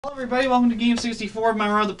Hello everybody, welcome to Game 64 of my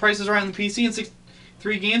round. The Price is Right on the PC in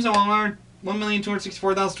 63 games. I want to earn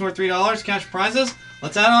 $1,264,203 cash prizes.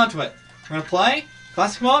 Let's add on to it. We're going to play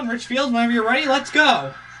Classic Mode, Rich Fields. Whenever you're ready, let's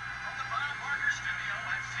go.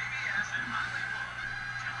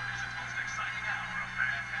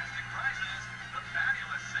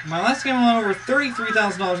 My last game I won over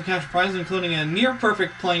 $33,000 in cash prizes, including a near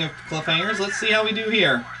perfect playing of cliffhangers. Let's see how we do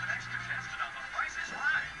here.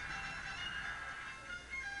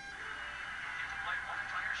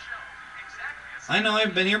 I know,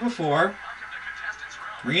 I've been here before.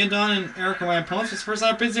 Maria, Dawn, and Eric are my opponents. It's the first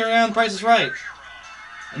time I've been here on The Price is Right.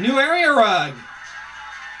 A new area rug!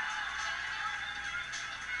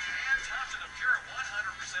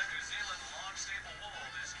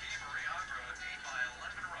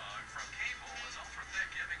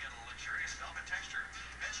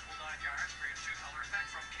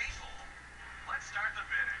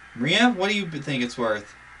 Maria, what do you think it's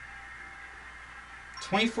worth?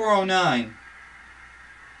 $24.09.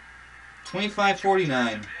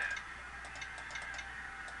 $25.49.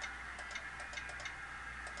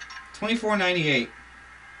 $24.98.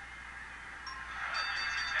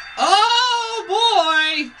 Oh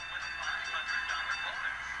boy!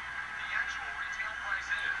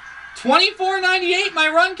 $24.98. My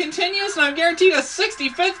run continues, and I'm guaranteed a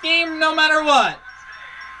 65th game no matter what.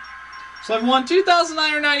 So I've won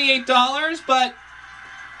 $2,998, but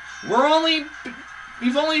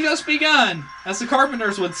we've only just begun, as the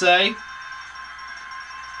Carpenters would say.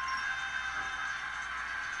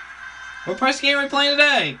 What price game are we playing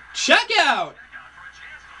today? Check out!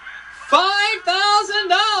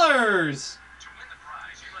 $5,000!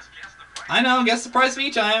 I know, guess the price of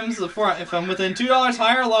each item. If I'm within $2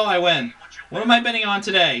 high or low, I win. What am I betting on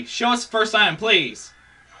today? Show us the first item, please.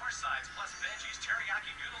 Northsides plus veggies,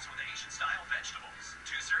 teriyaki noodles with Asian-style vegetables.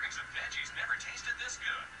 2 servings of veggies never tasted this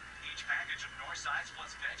good. Each package of Northsides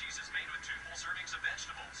plus veggies is made with 2 full servings of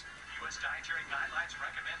vegetables. U.S. dietary guidelines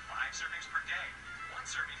recommend 5 servings per day. 1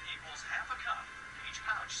 serving equals half a cup. Each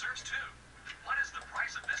pouch serves 2. What is the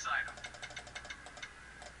price of this item?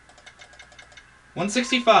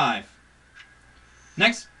 $165.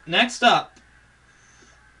 Next up.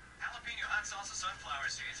 Jalapeno hot salsa sunflower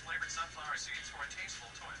seeds, flavored sunflower seeds for a tasteful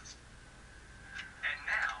twist. And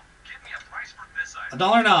now, give me a price for this item.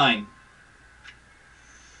 $1.09.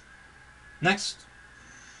 Next.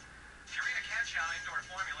 Purina Cat Chow Indoor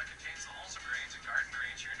Formula contains the wholesome grains and garden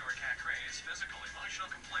greens your indoor cat craves, physical, emotional,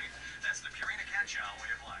 complete. That's the Purina Cat Chow way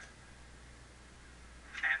of life.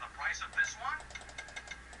 And the price of this one?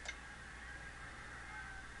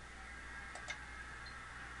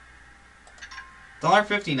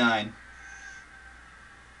 $1.59.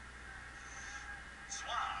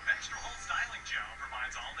 Suave Extra Hold Styling Gel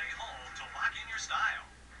provides all-day hold to lock in your style.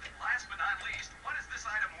 Last but not least, what is this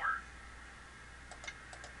item worth?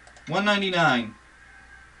 $1.99.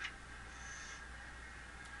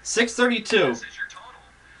 $6.32. This is your total.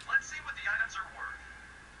 Let's see what the items are worth.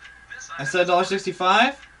 This I said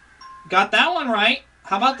 $1.65. Got that one right.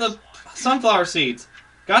 How about the sunflower seeds?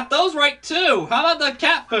 Got those right too. How about the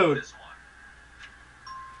cat food? This one.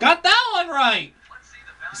 Got that one right. Let's see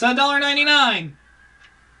the I said $1.99.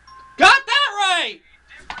 Got that right.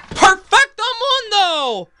 Perfecto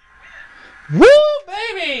mundo. Woo,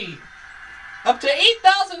 baby. Up to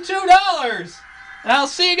 $8,002. And I'll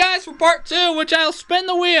see you guys for part 2, which I'll spin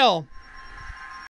the wheel.